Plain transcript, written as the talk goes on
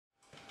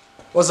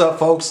What's up,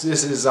 folks?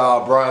 This is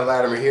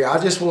Latimer here.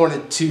 I just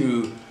wanted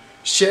to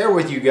share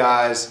with you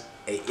guys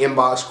an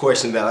inbox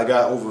question that I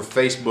got over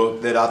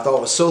Facebook that I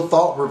thought was so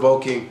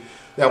thought-provoking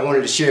that I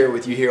wanted to share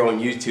with you here on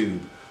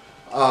YouTube.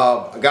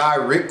 A guy,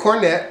 Rick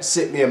Cornett,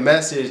 sent me a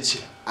message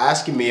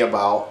asking me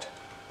about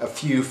a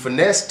few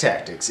finesse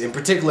tactics. In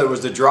particular, it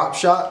was the drop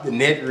shot, the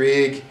net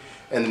rig,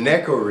 and the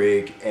Neko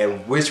rig,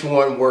 and which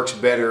one works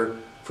better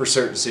for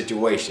certain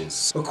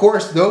situations. Of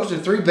course, those are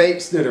three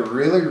baits that are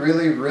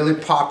really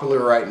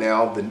popular right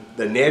now.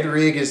 The net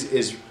rig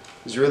is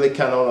really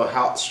kind of on a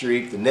hot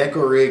streak. The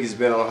Neko rig has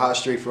been on a hot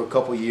streak for a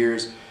couple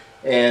years,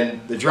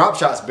 and the drop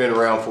shot's been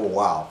around for a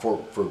while,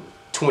 for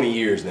 20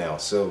 years now.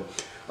 So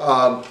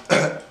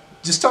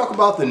just talk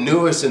about the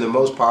newest and the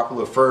most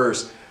popular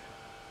first.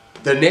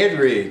 The net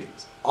rig,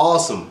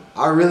 awesome.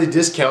 I really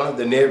discounted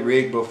the net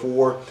rig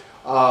before.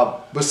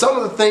 But some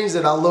of the things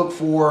that I look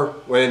for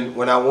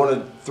when I want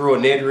to throw a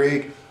net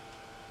rig,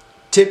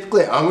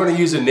 typically I'm going to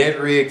use a net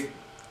rig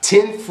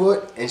 10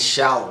 foot and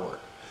shallower.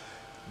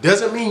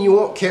 Doesn't mean you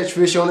won't catch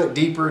fish on it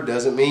deeper,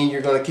 doesn't mean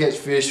you're going to catch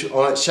fish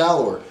on it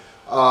shallower.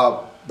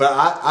 But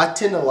I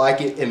tend to like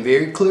it in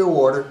very clear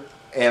water,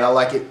 and I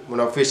like it when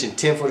I'm fishing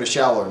 10 foot or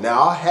shallower.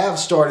 Now I have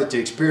started to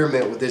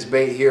experiment with this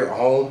bait here at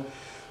home,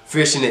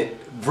 fishing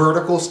it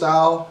vertical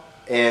style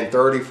and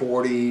 30,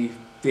 40,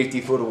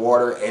 50 foot of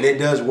water, and it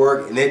does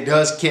work and it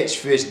does catch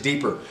fish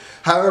deeper.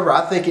 However,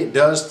 I think it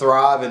does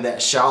thrive in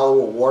that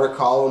shallower water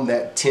column.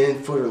 That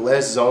 10 foot or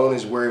less zone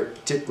is where it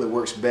particularly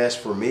works best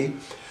for me.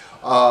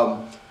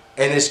 And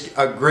it's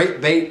a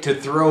great bait to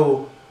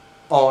throw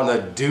on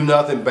a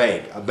do-nothing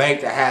bank. A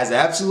bank that has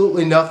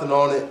absolutely nothing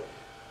on it,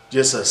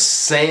 just a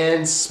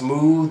sand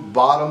smooth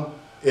bottom,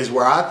 is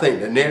where I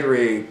think the net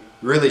rig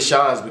really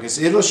shines, because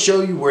it'll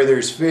show you where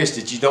there's fish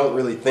that you don't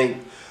really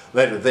think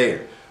that are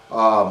there.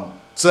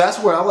 So that's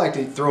where I like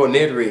to throw a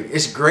net rig.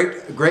 It's a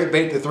great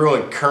bait to throw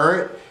in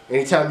current.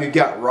 Anytime you've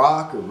got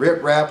rock or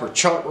riprap or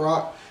chunk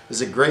rock,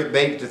 it's a great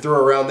bait to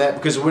throw around that,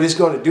 because what it's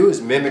going to do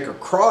is mimic a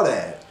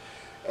crawdad.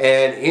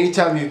 And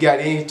anytime you've got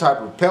any type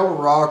of pebble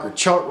rock or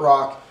chunk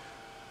rock,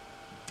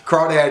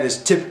 crawdad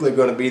is typically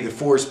going to be the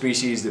forage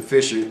species that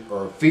fish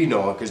are feeding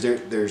on, because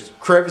there's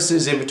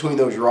crevices in between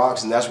those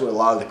rocks, and that's where a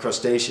lot of the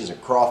crustaceans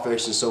and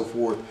crawfish and so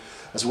forth,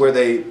 that's where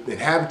they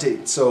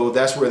inhabit, so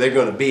that's where they're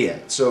going to be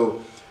at.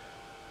 So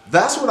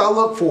that's what I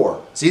look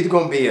for. It's either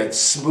going to be a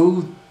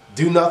smooth,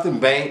 do-nothing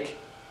bank,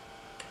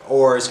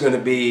 or it's going to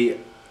be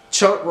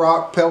chunk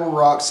rock, pebble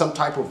rock, some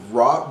type of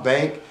rock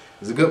bank.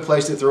 It's a good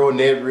place to throw a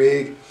net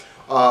rig.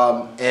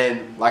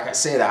 And like I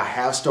said, I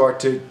have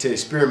started to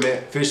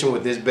experiment fishing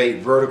with this bait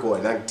vertical,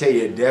 and I can tell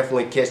you it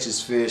definitely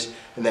catches fish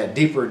in that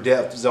deeper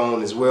depth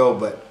zone as well.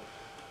 But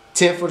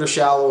 10 foot or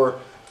shallower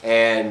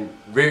and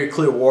very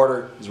clear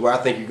water is where I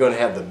think you're going to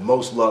have the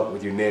most luck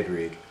with your net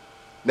rig.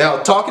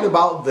 Now, talking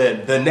about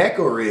the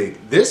Neko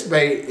rig, this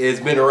bait has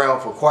been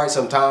around for quite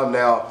some time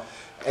now,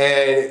 and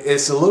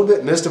it's a little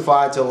bit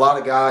mystified to a lot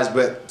of guys,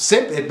 but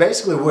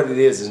basically what it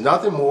is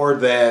nothing more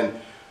than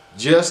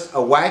just a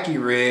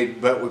wacky rig,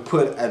 but we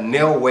put a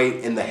nail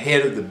weight in the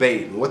head of the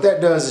bait. And what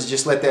that does is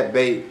just let that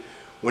bait,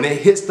 when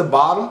it hits the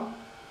bottom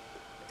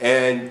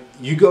and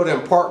you go to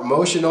impart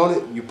motion on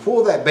it, you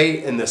pull that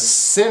bait in the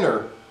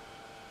center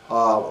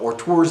or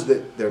towards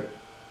the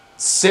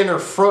center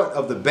front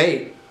of the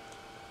bait,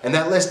 and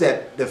that lets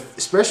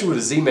especially with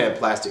a Z-Man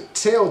plastic,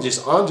 tail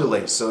just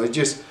undulates. So it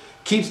just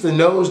keeps the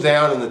nose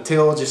down and the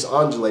tail just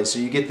undulates. So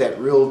you get that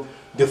real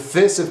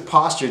defensive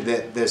posture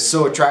that's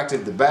so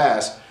attractive to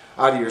bass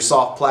out of your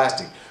soft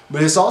plastic.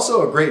 But it's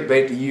also a great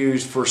bait to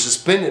use for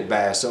suspended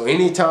bass. So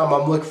anytime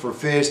I'm looking for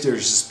fish that are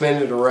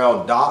suspended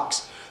around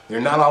docks, they're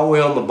not all the way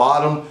on the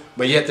bottom,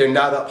 but yet they're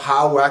not up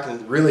high where I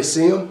can really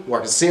see them, where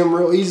I can see them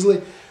real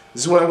easily.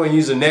 This is when I'm going to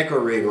use a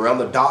Neko rig around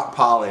the dock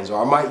pilings,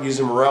 or I might use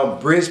them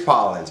around bridge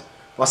pilings.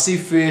 If I see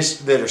fish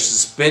that are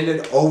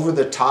suspended over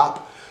the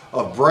top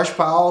of brush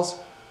piles,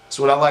 that's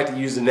when I like to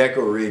use the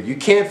Neko rig. You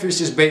can fish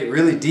this bait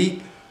really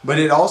deep, but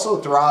it also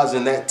thrives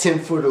in that 10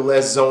 foot or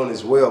less zone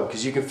as well,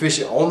 because you can fish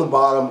it on the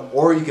bottom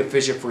or you can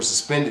fish it for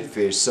suspended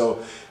fish.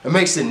 So it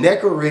makes the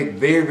Neko rig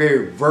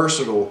very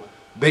versatile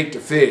bait to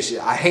fish.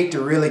 I hate to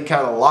really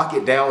kind of lock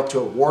it down to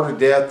a water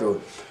depth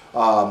or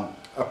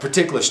a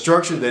particular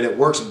structure that it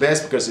works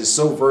best, because it's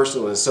so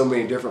versatile and so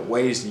many different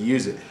ways to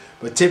use it.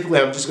 But typically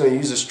I'm just going to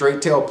use a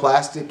straight tail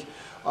plastic,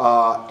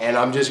 and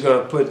I'm just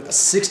going to put a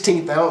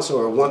 1/16 ounce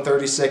or a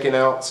 1/32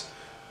 ounce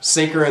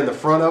sinker in the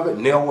front of it,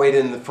 nail weight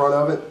in the front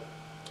of it.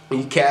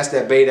 You cast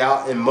that bait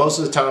out, and most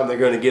of the time they're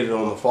going to get it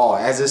on the fall.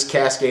 As it's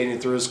cascading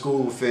through a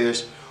school of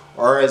fish,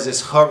 or as it's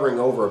hovering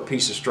over a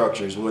piece of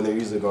structure, is when they're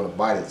usually going to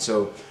bite it.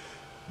 So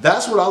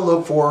that's what I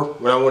look for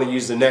when I want to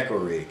use the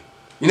Neko rig.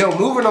 You know,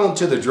 moving on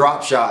to the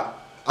drop shot,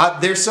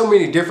 there's so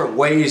many different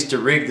ways to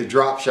rig the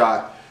drop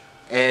shot,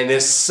 and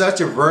it's such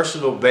a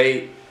versatile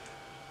bait.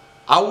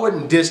 I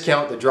wouldn't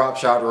discount the drop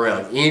shot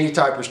around any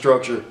type of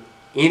structure,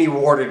 any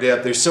water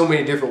depth. There's so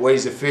many different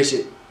ways to fish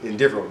it in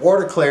different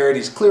water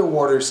clarities, clear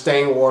water,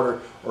 stained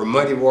water, or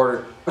muddy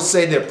water. I would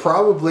say that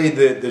probably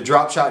the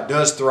drop shot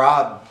does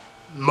thrive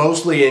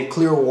mostly in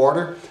clear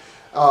water.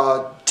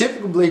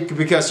 Typically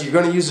because you're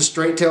going to use a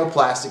straight tail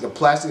plastic, a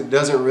plastic that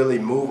doesn't really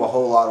move a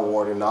whole lot of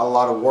water, not a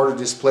lot of water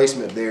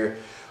displacement there,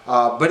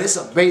 but it's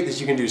a bait that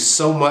you can do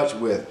so much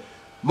with.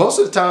 Most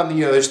of the time,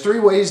 you know, there's three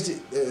ways,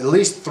 at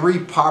least three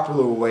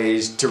popular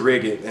ways to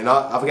rig it, and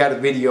I've got a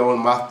video on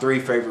my 3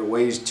 favorite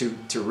ways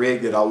to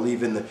rig that I'll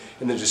leave in the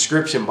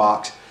description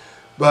box.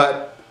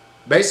 But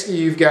basically,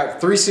 you've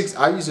got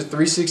I use a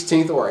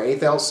 3/16 or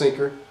 1/8 ounce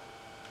sinker,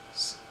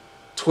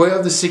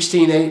 12 to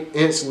 16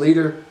 inch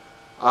leader.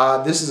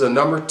 This is a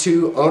number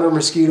 2 owner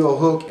mosquito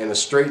hook and a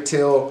straight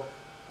tail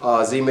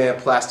Z-Man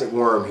plastic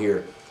worm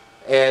here.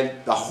 And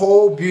the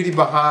whole beauty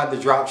behind the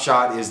drop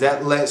shot is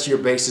that lets your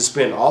bait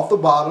suspend off the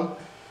bottom.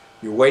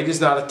 Your weight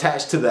is not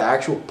attached to the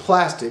actual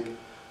plastic.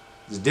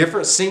 There's a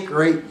different sink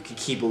rate. You can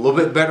keep a little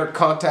bit better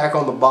contact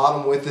on the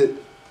bottom with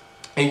it.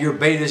 And your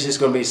bait is just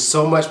going to be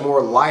so much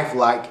more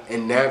lifelike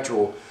and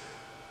natural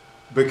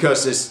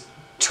because it's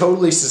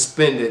totally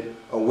suspended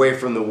away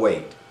from the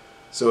weight.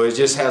 So it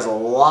just has a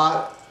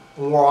lot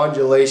more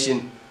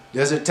undulation.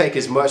 Doesn't take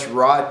as much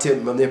rod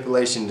tip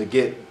manipulation to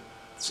get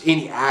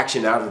any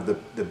action out of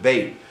the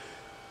bait.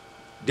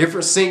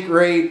 Different sink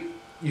rate.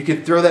 You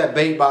can throw that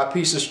bait by a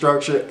piece of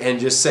structure and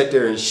just sit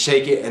there and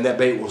shake it, and that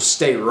bait will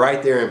stay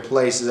right there in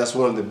place. So that's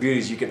one of the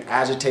beauties. You can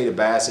agitate a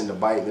bass into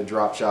biting the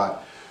drop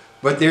shot.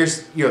 But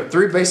there's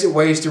 3 basic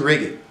ways to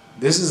rig it.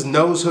 This is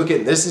nose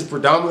hooking. This is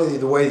predominantly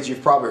the way that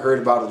you've probably heard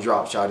about a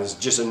drop shot. It's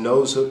just a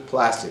nose hook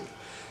plastic.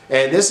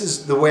 And this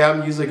is the way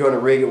I'm usually going to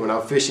rig it when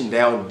I'm fishing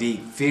down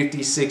deep,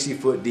 50, 60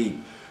 foot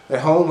deep. At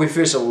home we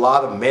fish a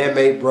lot of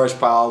man-made brush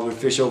piles. We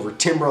fish over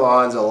timber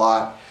lines a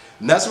lot.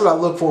 And that's what I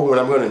look for when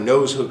I'm going to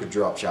nose hook a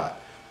drop shot.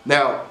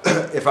 Now,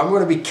 if I'm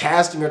going to be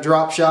casting a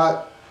drop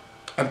shot,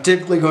 I'm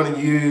typically going to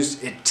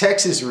use a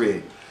Texas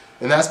rig.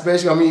 And that's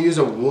basically, I'm going to use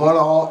a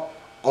 1/0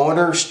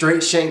 owner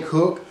straight shank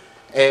hook.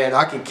 And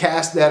I can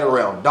cast that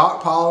around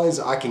dock pilings.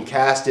 I can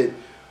cast it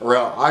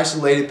around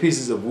isolated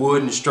pieces of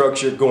wood and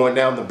structure going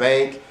down the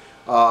bank.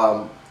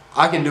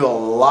 I can do a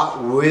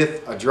lot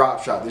with a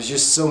drop shot. There's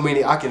just so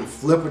many. I can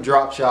flip a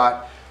drop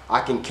shot.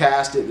 I can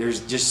cast it. There's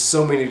just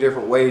so many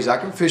different ways. I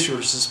can fish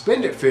or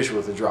suspended fish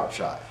with a drop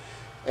shot.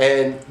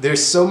 And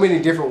there's so many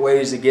different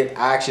ways to get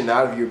action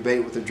out of your bait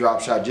with a drop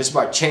shot just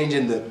by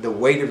changing the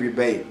weight of your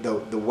bait,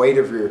 the weight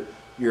of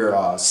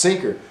your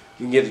sinker.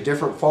 You can get a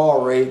different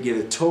fall rate, get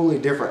a totally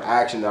different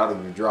action out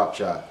of your drop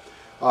shot.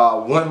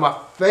 One of my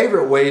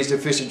favorite ways to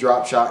fish a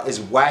drop shot is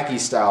wacky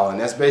style, and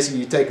that's basically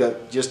you take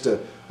just a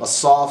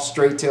soft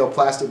straight tail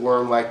plastic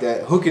worm like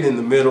that, hook it in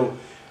the middle,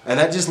 and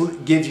that just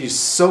gives you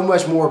so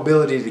much more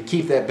ability to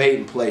keep that bait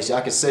in place.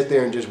 I can sit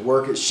there and just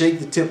work it,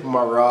 shake the tip of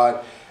my rod,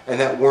 and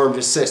that worm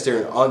just sits there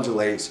and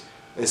undulates.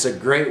 And it's a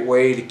great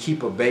way to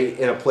keep a bait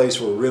in a place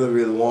for a really,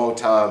 really long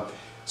time.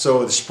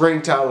 So in the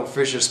springtime when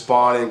fish are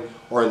spawning,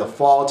 or in the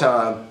fall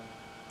time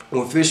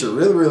when fish are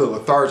really, really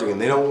lethargic and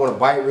they don't want to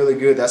bite really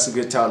good, that's a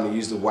good time to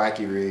use the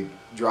wacky rig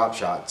drop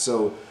shot.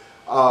 So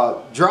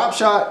drop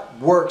shot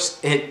works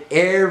in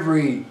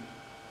every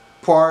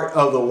part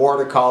of the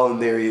water column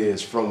there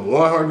is, from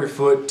 100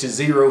 foot to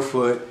 0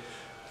 foot,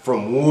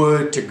 from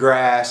wood to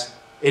grass.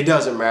 It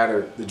doesn't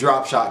matter. The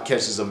drop shot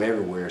catches them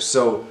everywhere.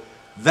 So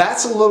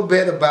that's a little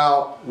bit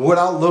about what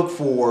I look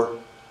for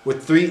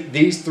with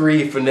these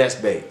 3 finesse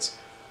baits.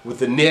 With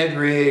the Ned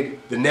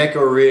rig, the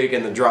Neko rig,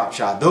 and the drop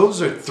shot.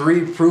 Those are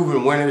 3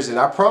 proven winners, and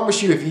I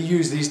promise you if you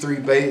use these 3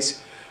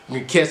 baits, you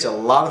can catch a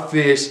lot of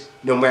fish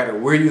no matter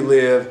where you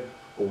live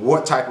or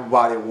what type of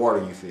body of water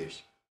you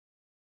fish.